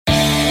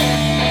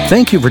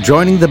Thank you for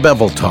joining the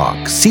Bevel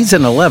Talk,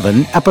 Season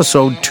 11,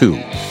 Episode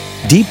 2,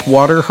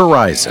 Deepwater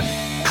Horizon,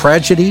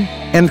 Tragedy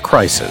and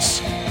Crisis.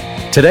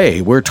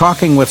 Today, we're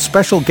talking with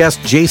special guest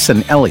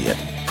Jason Elliott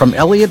from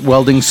Elliott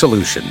Welding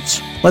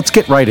Solutions. Let's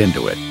get right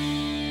into it.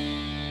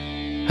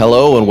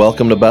 Hello and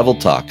welcome to Bevel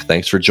Talk.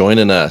 Thanks for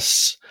joining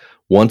us.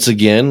 Once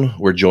again,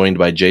 we're joined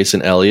by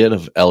Jason Elliott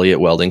of Elliott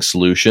Welding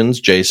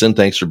Solutions. Jason,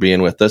 thanks for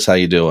being with us. How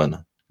you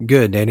doing?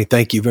 Good, Danny.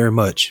 Thank you very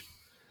much.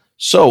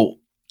 So,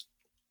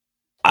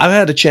 I've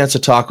had a chance to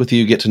talk with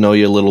you, get to know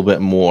you a little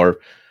bit more.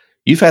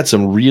 You've had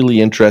some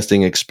really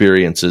interesting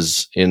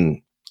experiences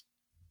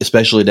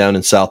especially down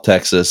in South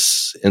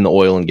Texas in the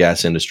oil and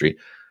gas industry.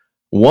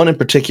 One in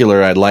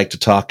particular I'd like to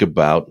talk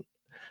about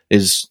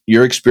is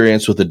your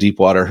experience with the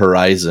Deepwater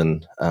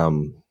Horizon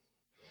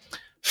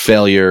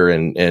failure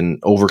and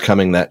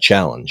overcoming that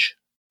challenge.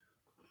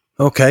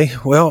 Okay.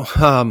 Well,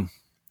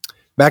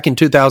 back in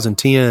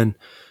 2010,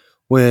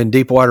 when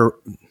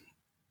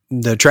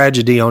the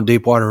tragedy on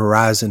Deepwater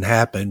Horizon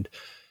happened,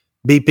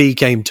 BP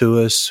came to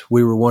us.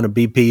 We were one of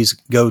BP's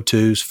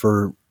go-tos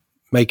for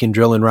making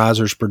drilling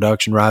risers,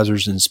 production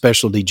risers, and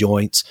specialty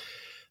joints.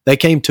 They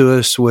came to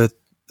us with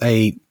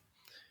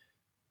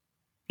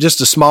just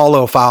a small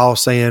little file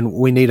saying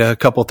we need a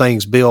couple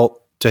things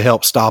built to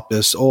help stop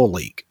this oil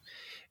leak.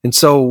 And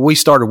so we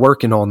started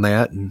working on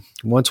that. And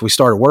once we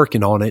started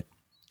working on it,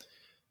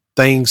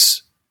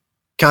 things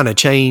kind of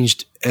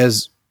changed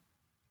as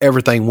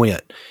everything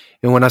went.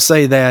 And when I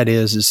say that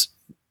is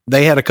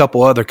they had a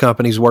couple other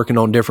companies working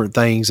on different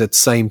things at the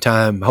same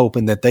time,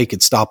 hoping that they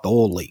could stop the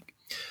oil leak.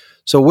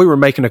 So we were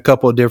making a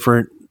couple of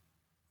different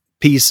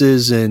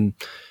pieces and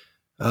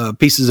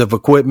pieces of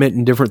equipment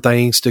and different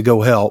things to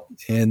go help.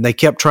 And they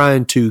kept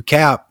trying to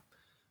cap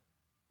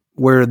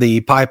where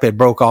the pipe had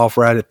broke off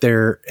right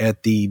there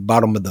at the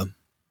bottom of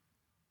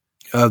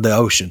the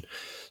ocean.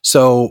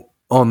 So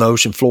on the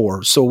ocean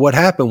floor. So what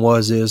happened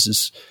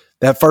is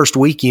that first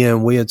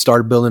weekend, we had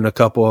started building a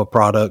couple of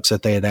products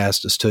that they had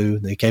asked us to.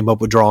 They came up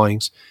with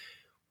drawings.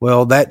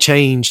 Well, that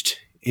changed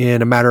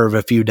in a matter of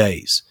a few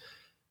days.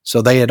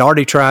 So they had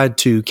already tried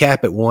to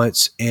cap it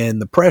once,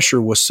 and the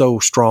pressure was so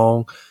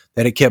strong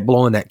that it kept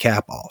blowing that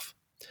cap off.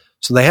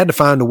 So they had to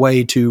find a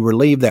way to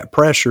relieve that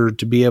pressure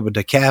to be able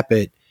to cap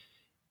it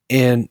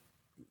and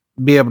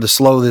be able to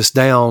slow this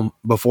down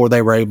before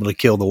they were able to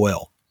kill the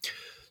well.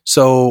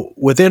 So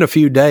within a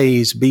few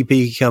days,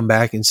 BP come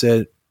back and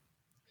said,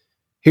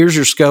 here's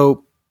your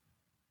scope.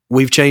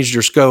 We've changed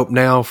your scope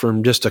now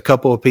from just a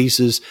couple of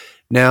pieces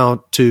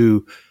now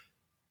to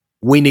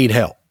we need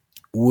help.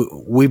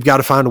 We've got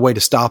to find a way to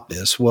stop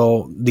this.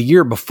 Well, the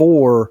year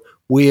before,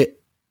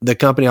 the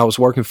company I was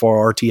working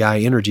for,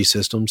 RTI Energy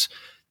Systems,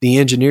 the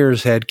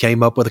engineers had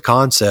came up with a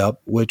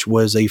concept, which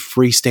was a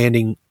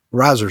freestanding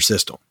riser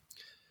system,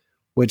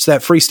 which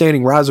that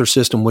freestanding riser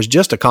system was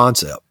just a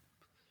concept.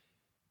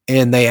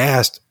 And they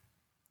asked,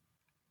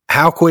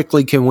 how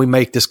quickly can we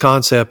make this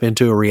concept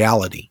into a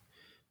reality?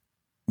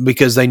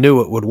 Because they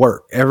knew it would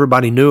work.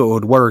 Everybody knew it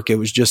would work. It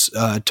was just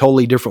a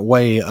totally different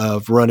way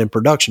of running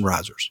production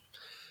risers.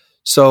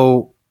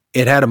 So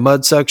it had a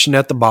mud suction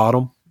at the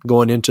bottom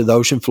going into the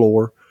ocean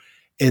floor.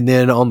 And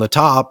then on the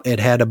top, it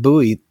had a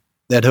buoy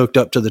that hooked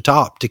up to the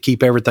top to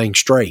keep everything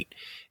straight.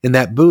 And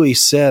that buoy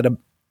set a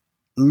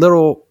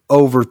little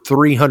over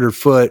 300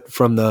 foot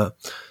from the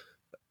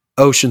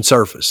ocean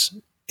surface.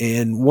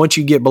 And once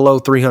you get below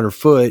 300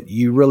 foot,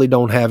 you really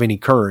don't have any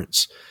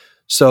currents.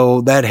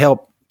 So that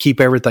helped keep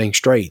everything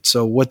straight.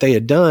 So what they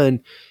had done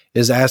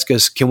is ask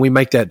us, can we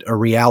make that a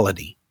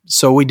reality?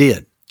 So we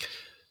did.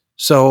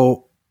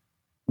 So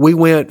we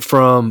went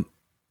from,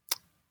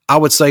 I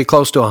would say,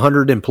 close to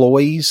 100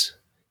 employees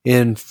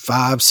in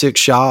 5-6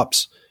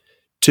 shops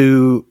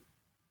to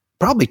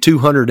probably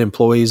 200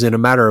 employees in a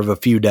matter of a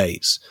few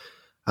days.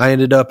 I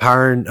ended up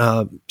hiring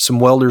some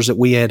welders that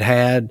we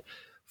had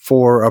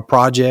for a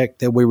project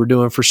that we were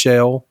doing for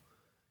Shell,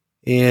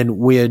 and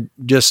we had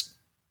just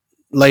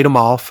laid them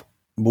off.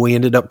 We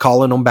ended up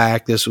calling them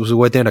back. This was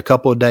within a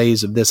couple of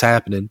days of this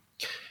happening.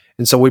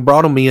 And so we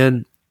brought them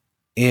in,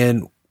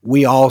 and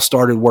we all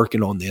started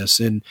working on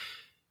this. And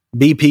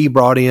BP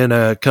brought in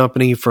a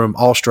company from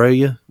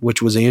Australia,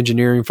 which was an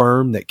engineering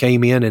firm that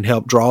came in and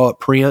helped draw up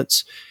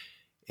prints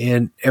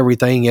and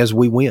everything as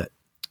we went.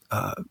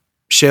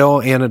 Shell,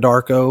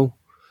 Anadarko,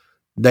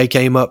 they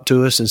came up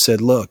to us and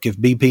said, look, if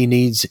BP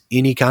needs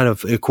any kind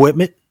of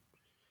equipment,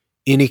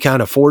 any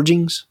kind of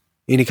forgings,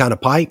 any kind of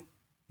pipe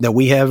that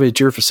we have at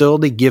your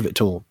facility, give it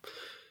to them.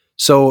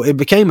 So it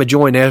became a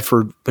joint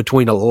effort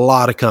between a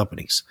lot of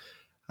companies,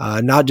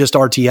 not just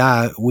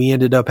RTI. We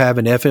ended up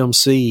having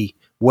FMC,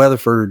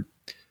 Weatherford,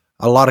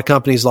 a lot of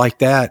companies like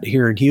that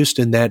here in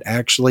Houston that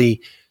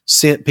actually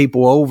sent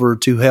people over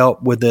to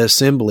help with the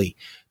assembly,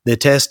 the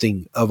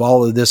testing of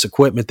all of this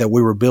equipment that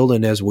we were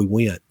building as we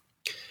went.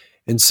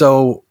 And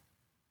so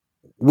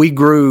we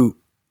grew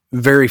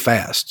very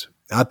fast.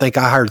 I think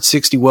I hired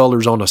 60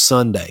 welders on a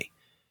Sunday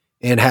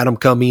and had them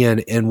come in,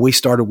 and we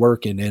started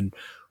working. And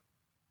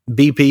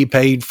BP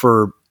paid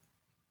for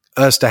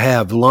us to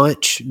have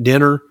lunch,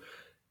 dinner,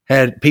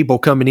 had people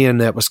coming in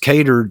that was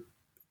catered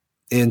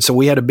And so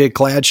we had a big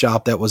clad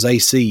shop that was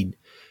AC'd.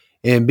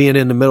 And being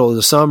in the middle of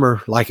the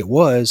summer like it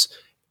was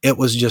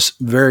just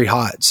very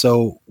hot.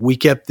 So we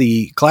kept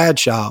the clad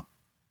shop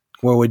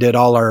where we did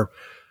all our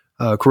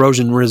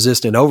corrosion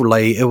resistant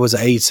overlay. It was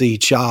an AC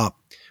shop.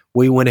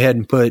 We went ahead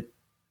and put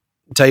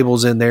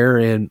tables in there,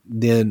 and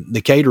then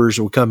the caterers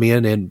would come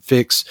in and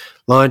fix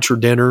lunch or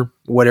dinner,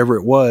 whatever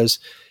it was.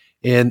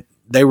 And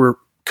they were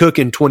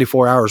cooking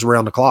 24 hours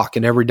around the clock.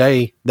 And every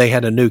day they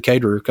had a new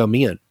caterer come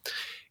in.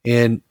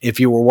 And if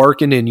you were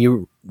working and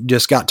you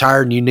just got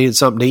tired and you needed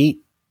something to eat,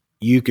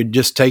 you could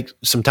just take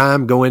some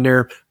time, go in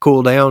there,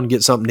 cool down,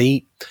 get something to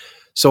eat.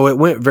 So it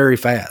went very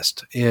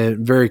fast and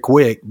very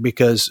quick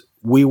because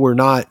we were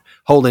not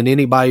holding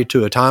anybody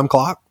to a time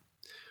clock.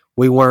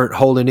 We weren't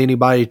holding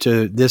anybody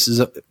to this is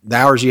the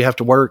hours you have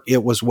to work.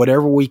 It was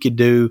whatever we could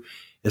do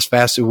as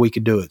fast as we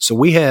could do it. So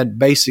we had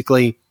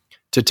basically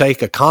to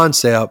take a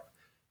concept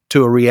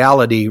to a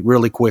reality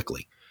really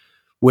quickly,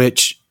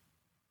 which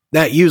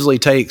that usually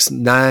takes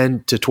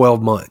 9 to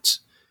 12 months.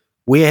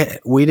 We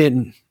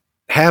didn't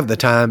have the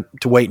time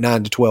to wait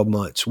 9 to 12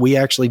 months. We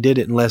actually did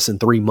it in less than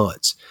 3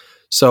 months.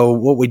 So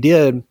what we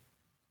did,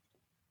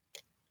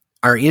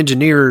 our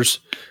engineers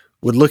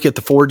would look at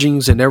the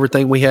forgings and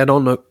everything we had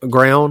on the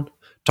ground,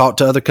 talk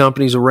to other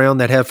companies around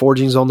that had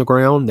forgings on the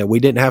ground that we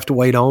didn't have to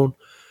wait on,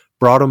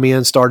 brought them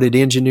in, started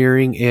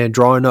engineering and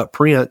drawing up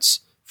prints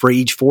for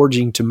each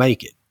forging to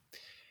make it.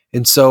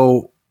 And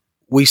so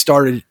we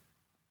started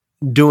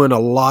doing a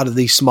lot of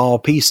these small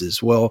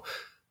pieces. Well,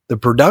 the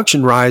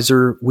production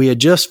riser, we had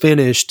just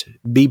finished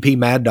BP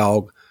Mad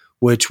Dog,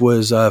 which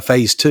was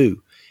phase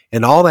 2.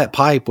 And all that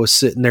pipe was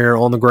sitting there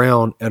on the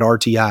ground at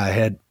RTI. It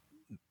had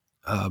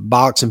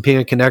box and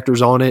pin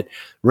connectors on it,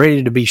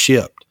 ready to be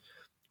shipped.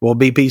 Well,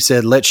 BP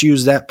said, let's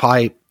use that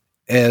pipe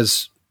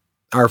as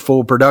our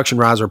full production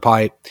riser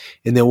pipe,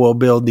 and then we'll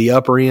build the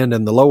upper end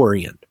and the lower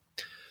end.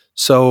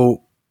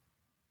 So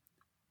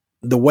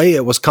the way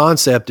it was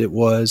concepted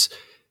was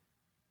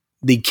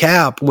the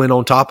cap went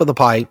on top of the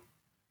pipe,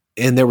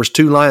 and there was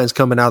 2 lines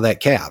coming out of that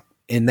cap.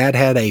 And that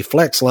had a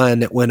flex line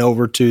that went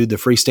over to the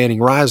freestanding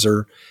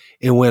riser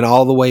and went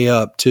all the way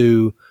up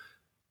to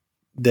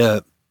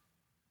the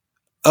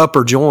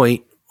upper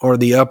joint or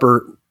the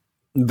upper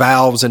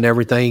valves and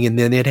everything. And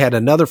then it had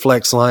another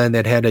flex line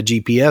that had a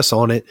GPS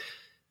on it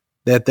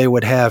that they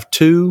would have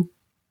 2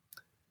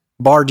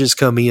 barges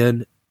come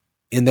in,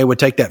 and they would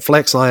take that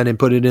flex line and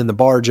put it in the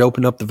barge,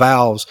 open up the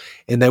valves,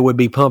 and they would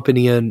be pumping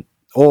in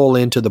oil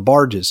into the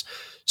barges.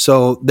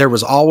 So there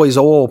was always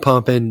oil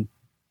pumping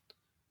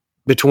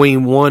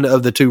between one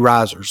of the 2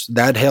 risers.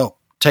 That helped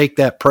take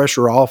that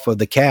pressure off of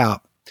the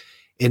cap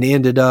and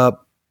ended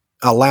up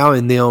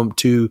allowing them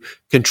to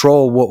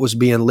control what was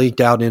being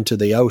leaked out into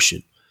the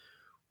ocean,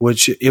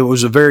 which it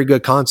was a very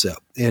good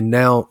concept. And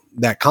now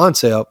that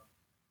concept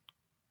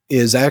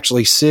is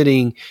actually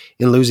sitting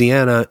in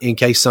Louisiana in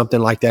case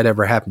something like that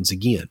ever happens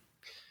again.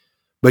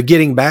 But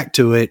getting back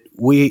to it,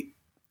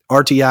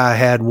 RTI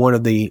had one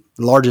of the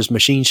largest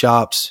machine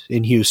shops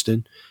in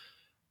Houston,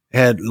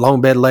 had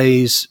long bed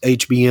lays,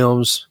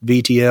 HBMs,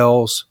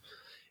 VTLs.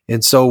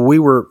 And so we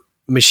were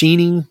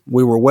machining,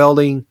 we were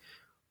welding,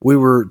 we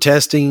were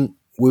testing,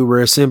 we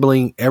were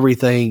assembling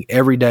everything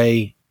every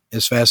day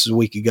as fast as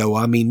we could go.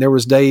 I mean, there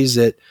was days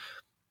that,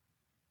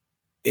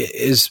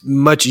 as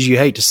much as you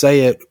hate to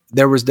say it,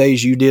 there was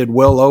days you did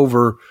well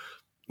over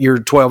your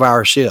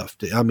 12-hour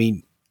shift. I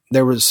mean,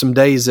 there was some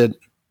days that,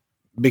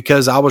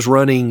 because I was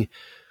running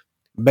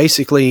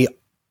basically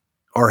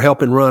or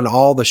helping run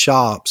all the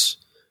shops,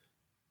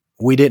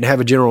 we didn't have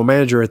a general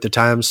manager at the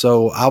time.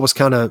 So I was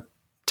kind of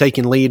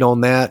taking lead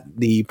on that.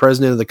 The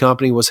president of the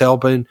company was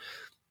helping.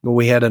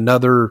 We had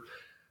another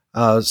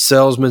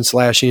salesman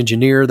 /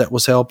 engineer that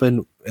was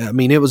helping. I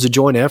mean, it was a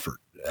joint effort.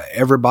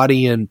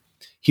 Everybody in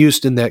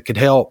Houston that could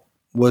help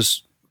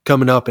was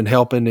coming up and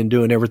helping and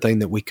doing everything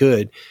that we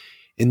could.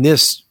 And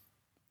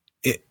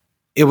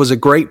it was a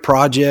great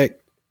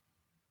project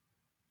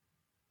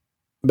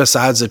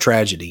besides the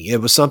tragedy.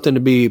 It was something to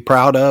be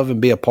proud of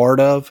and be a part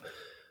of,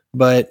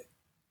 but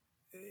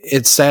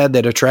it's sad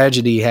that a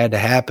tragedy had to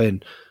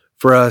happen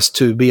for us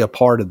to be a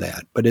part of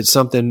that. But it's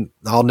something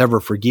I'll never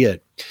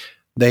forget.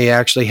 They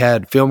actually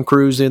had film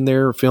crews in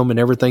there filming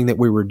everything that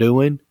we were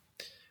doing.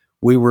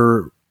 We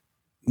were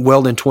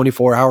welding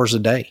 24 hours a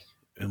day,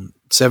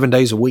 7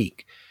 days a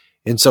week.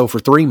 And so for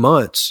 3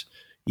 months,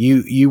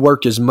 you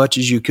worked as much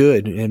as you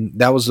could. And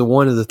that was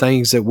one of the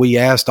things that we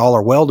asked all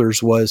our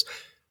welders was,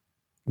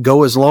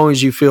 go as long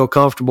as you feel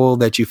comfortable,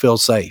 that you feel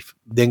safe.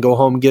 Then go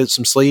home and get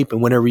some sleep.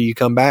 And whenever you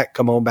come back,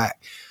 come on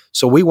back.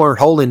 So we weren't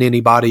holding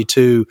anybody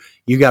to,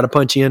 you got to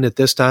punch in at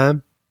this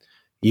time,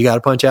 you got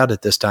to punch out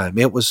at this time.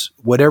 It was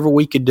whatever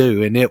we could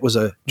do. And it was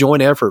a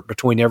joint effort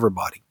between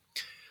everybody.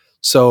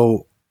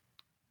 So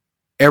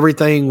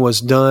everything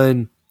was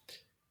done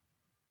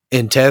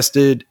and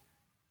tested,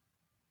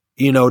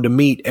 to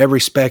meet every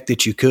spec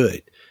that you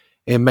could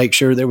and make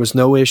sure there was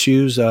no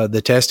issues.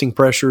 The testing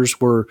pressures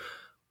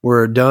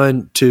were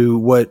done to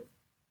what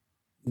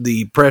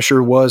the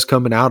pressure was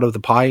coming out of the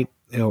pipe.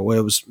 It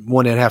was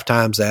 1.5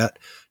 times that,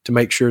 to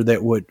make sure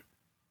that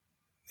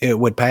it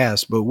would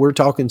pass. But we're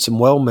talking some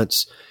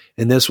weldments,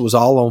 and this was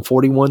all on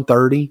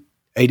 4130,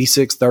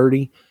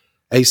 8630,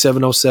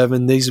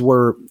 A707. These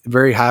were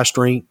very high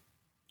strength,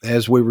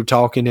 as we were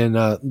talking in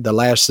the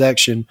last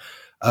section,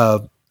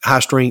 high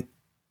strength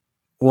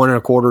 1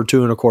 1/4,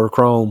 2 1/4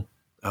 chrome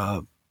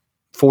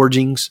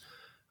forgings,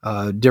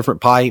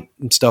 different pipe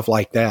and stuff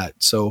like that.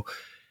 So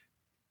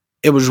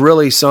it was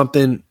really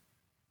something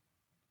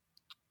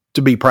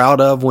to be proud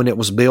of when it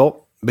was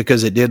built,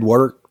 because it did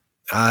work.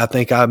 I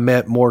think I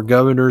met more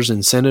governors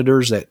and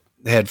senators that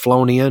had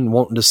flown in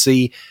wanting to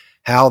see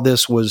how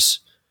this was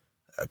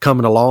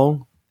coming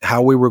along,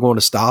 how we were going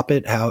to stop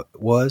it, how it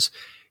was.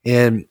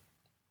 And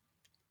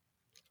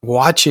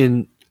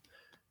watching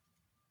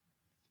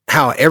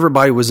how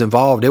everybody was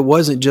involved, it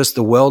wasn't just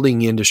the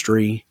welding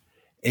industry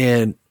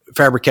and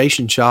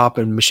fabrication shop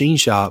and machine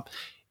shop.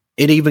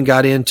 It even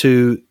got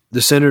into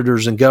the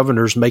senators and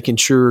governors making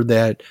sure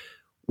that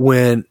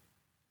when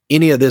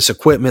any of this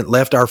equipment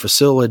left our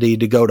facility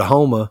to go to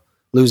Houma,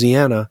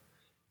 Louisiana,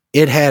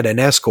 it had an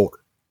escort.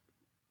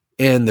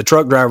 And the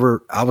truck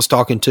driver I was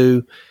talking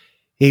to,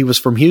 he was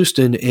from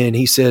Houston, and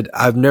he said,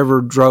 I've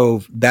never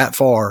drove that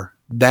far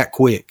that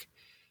quick.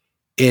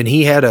 And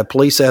he had a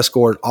police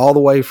escort all the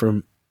way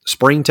from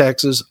Spring,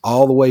 Texas,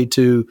 all the way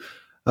to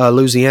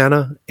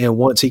Louisiana. And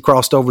once he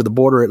crossed over the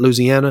border at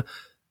Louisiana,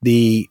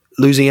 the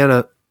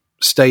Louisiana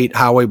State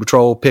Highway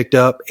Patrol picked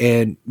up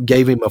and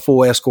gave him a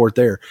full escort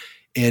there,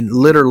 and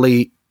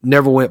literally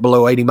never went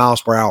below 80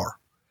 miles per hour.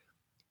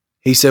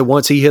 He said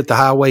once he hit the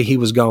highway, he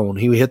was gone.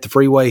 He hit the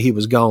freeway, he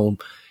was gone.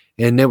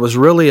 And it was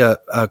really a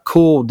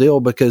cool deal,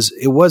 because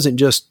it wasn't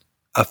just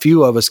a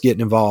few of us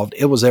getting involved.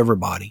 It was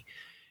everybody.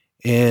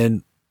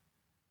 And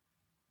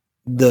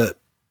the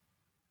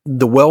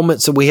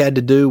weldments that we had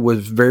to do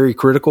was very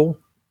critical.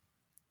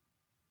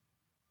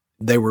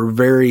 They were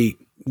very,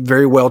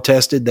 very well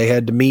tested. They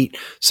had to meet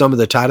some of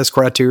the tightest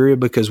criteria,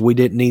 because we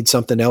didn't need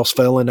something else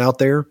failing out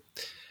there.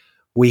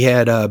 We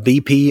had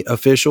BP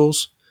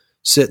officials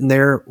sitting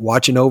there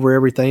watching over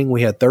everything.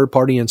 We had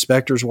third-party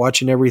inspectors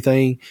watching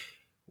everything.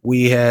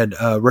 We had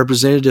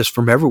representatives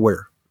from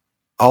everywhere,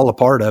 all a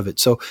part of it.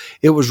 So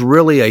it was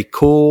really a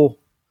cool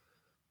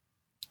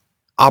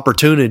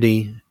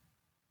opportunity.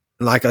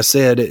 Like I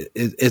said,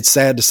 it's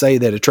sad to say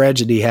that a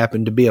tragedy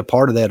happened to be a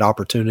part of that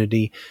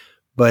opportunity,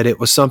 but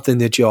it was something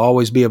that you'll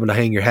always be able to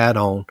hang your hat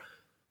on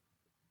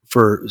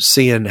for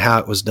seeing how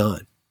it was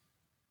done.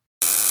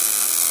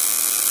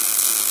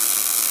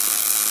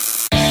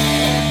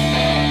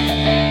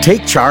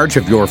 Take charge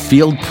of your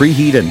field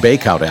preheat and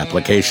bakeout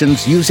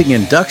applications using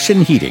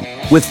induction heating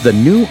with the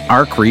new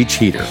ArcReach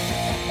heater.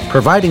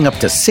 Providing up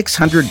to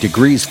 600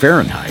 degrees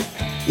Fahrenheit,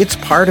 it's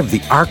part of the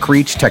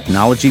ArcReach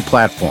technology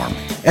platform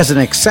as an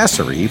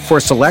accessory for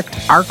select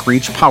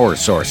ArcReach power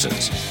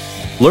sources.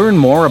 Learn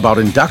more about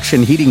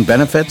induction heating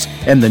benefits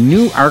and the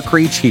new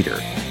ArcReach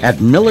heater at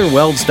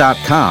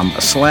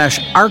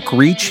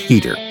millerwelds.com/ArcReach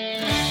heater.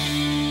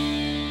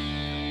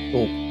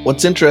 Well,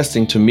 what's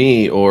interesting to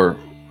me, or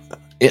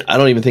I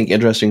don't even think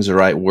interesting is the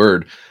right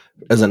word,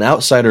 as an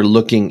outsider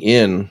looking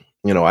in,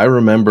 I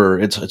remember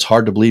it's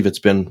hard to believe it's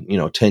been,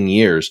 10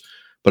 years,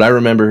 but I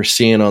remember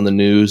seeing on the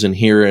news and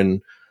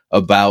hearing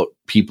about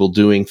people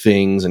doing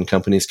things and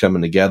companies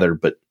coming together,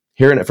 but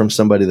hearing it from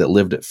somebody that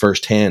lived it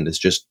firsthand is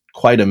just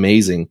quite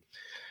amazing.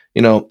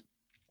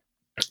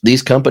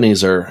 These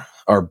companies are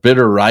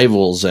bitter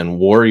rivals and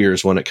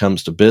warriors when it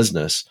comes to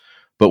business.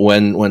 But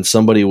when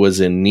somebody was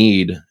in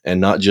need,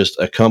 and not just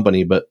a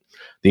company, but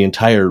the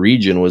entire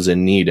region was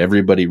in need,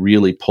 everybody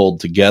really pulled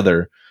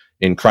together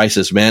in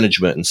crisis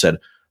management and said,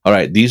 all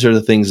right, these are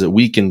the things that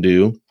we can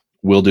do.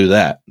 We'll do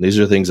that. These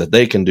are the things that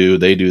they can do.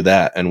 They do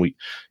that. And we,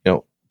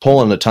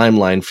 pulling the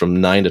timeline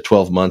from 9 to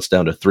 12 months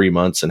down to 3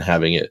 months and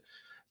having it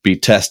be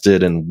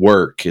tested and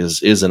work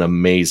is an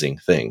amazing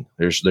thing.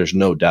 There's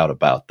no doubt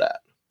about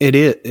that. It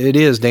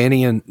is,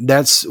 Danny. And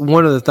that's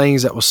one of the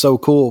things that was so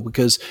cool,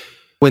 because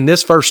when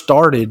this first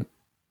started,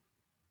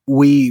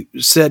 we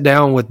sat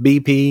down with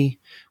BP,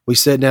 we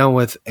sat down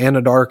with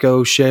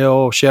Anadarko,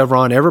 Shell,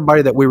 Chevron,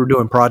 everybody that we were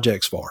doing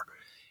projects for.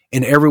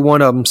 And every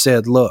one of them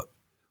said, look,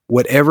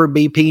 whatever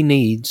BP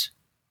needs,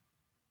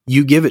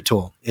 you give it to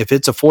them. If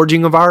it's a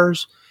forging of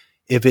ours,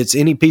 if it's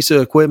any piece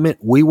of equipment,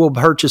 we will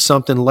purchase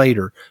something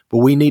later, but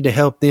we need to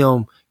help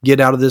them get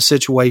out of this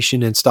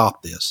situation and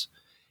stop this.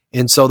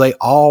 And so they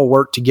all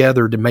worked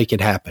together to make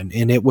it happen.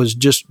 And it was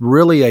just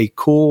really a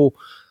cool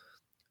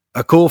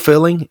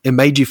feeling. It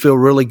made you feel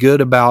really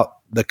good about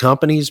the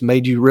companies,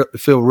 made you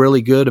feel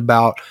really good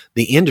about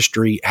the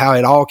industry, how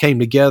it all came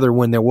together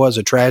when there was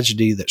a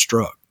tragedy that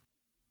struck.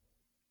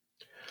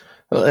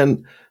 Well,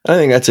 and I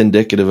think that's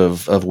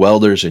indicative of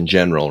welders in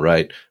general,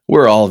 right?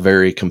 We're all a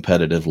very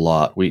competitive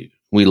lot. We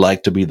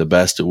like to be the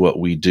best at what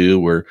we do.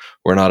 We're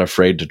not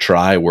afraid to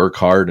try, work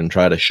hard, and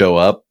try to show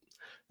up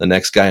the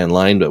next guy in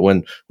line. But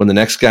when the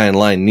next guy in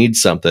line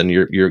needs something,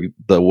 you're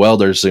the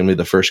welder's gonna be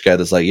the first guy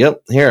that's like,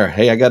 "Yep, here,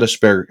 hey, I got a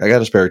spare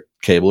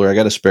cable, or I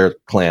got a spare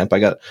clamp.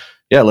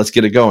 Let's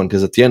get it going."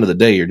 Because at the end of the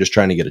day, you're just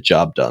trying to get a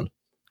job done.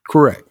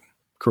 Correct.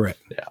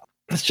 Yeah,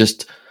 it's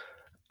just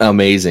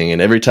amazing.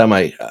 And every time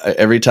I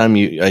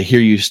hear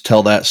you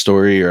tell that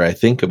story, or I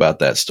think about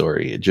that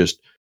story, it just,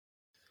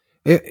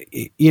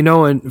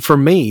 and for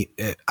me,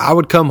 I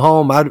would come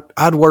home,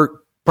 I'd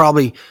work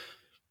probably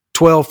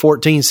 12,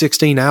 14,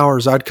 16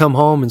 hours. I'd come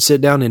home and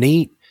sit down and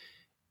eat,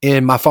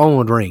 and my phone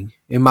would ring,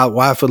 and my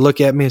wife would look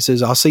at me and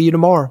says, "I'll see you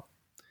tomorrow."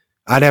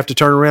 I'd have to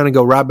turn around and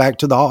go right back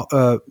to the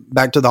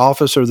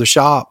office or the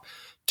shop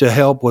to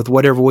help with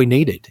whatever we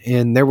needed.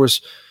 And there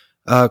was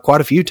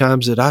quite a few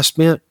times that I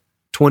spent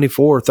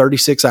 24,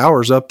 36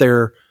 hours up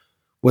there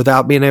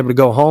without being able to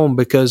go home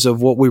because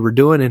of what we were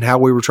doing and how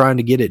we were trying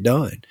to get it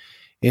done.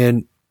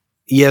 And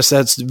yes,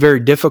 that's very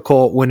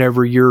difficult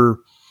whenever you're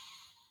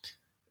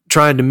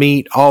trying to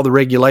meet all the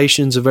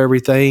regulations of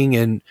everything.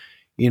 And,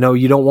 you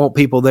don't want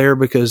people there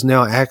because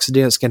now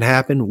accidents can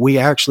happen. We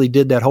actually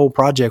did that whole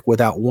project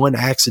without one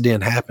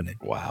accident happening.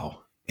 wow.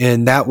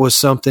 And that was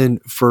something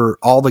for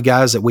all the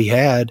guys that we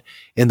had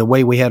and the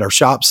way we had our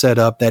shop set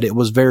up, that it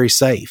was very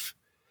safe.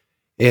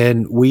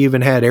 And we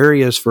even had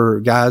areas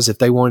for guys, if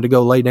they wanted to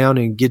go lay down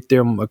and get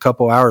them a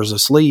couple hours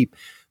of sleep,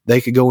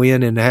 they could go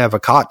in and have a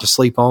cot to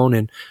sleep on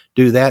and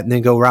do that and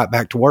then go right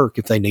back to work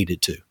if they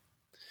needed to.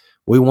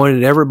 We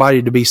wanted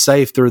everybody to be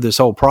safe through this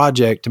whole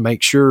project to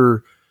make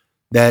sure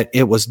that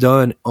it was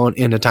done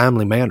in a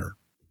timely manner.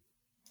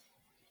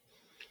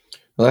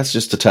 Well, that's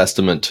just a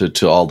testament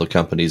to all the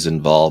companies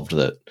involved,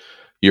 that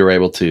you're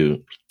able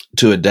to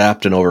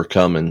adapt and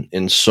overcome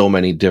in so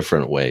many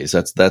different ways.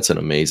 That's an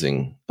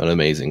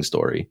amazing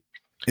story.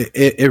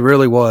 It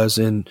really was.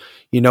 And,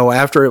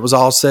 after it was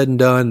all said and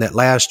done, that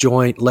last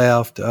joint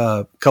left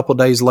a couple of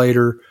days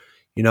later,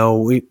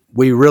 we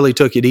really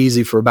took it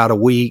easy for about a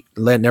week,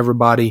 letting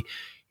everybody,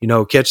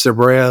 catch their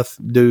breath,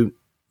 do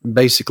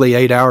basically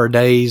 8-hour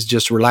days,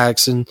 just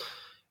relaxing.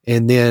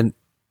 And then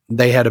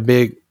they had a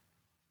big,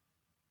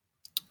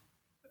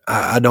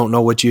 I don't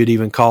know what you'd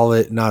even call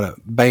it, not a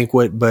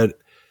banquet, but,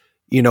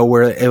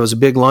 where it was a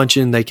big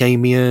luncheon. They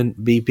came in,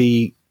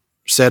 BP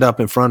set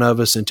up in front of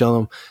us and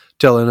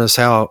telling us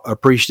how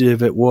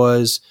appreciative it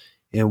was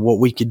and what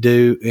we could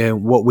do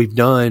and what we've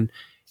done,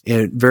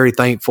 and very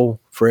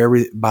thankful for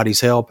everybody's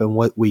help and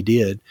what we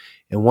did.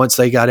 And once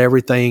they got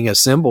everything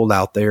assembled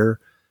out there,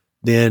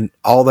 then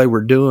all they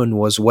were doing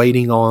was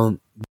waiting on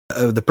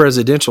the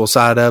presidential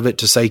side of it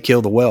to say,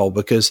 kill the well,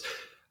 because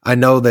I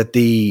know that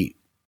the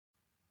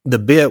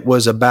bit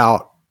was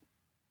about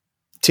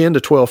 10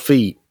 to 12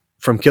 feet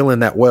from killing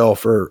that well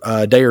for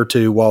a day or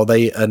two while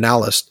they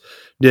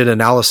did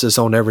analysis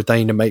on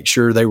everything to make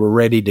sure they were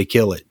ready to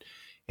kill it.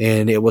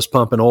 And it was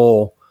pumping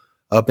oil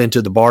up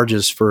into the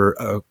barges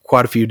for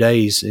quite a few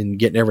days and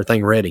getting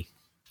everything ready.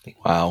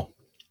 Wow.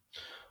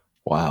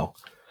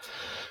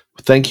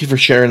 Thank you for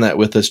sharing that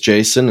with us,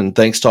 Jason. And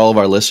thanks to all of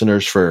our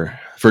listeners for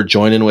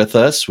joining with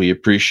us. We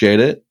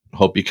appreciate it.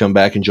 Hope you come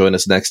back and join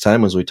us next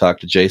time as we talk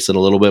to Jason a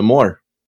little bit more.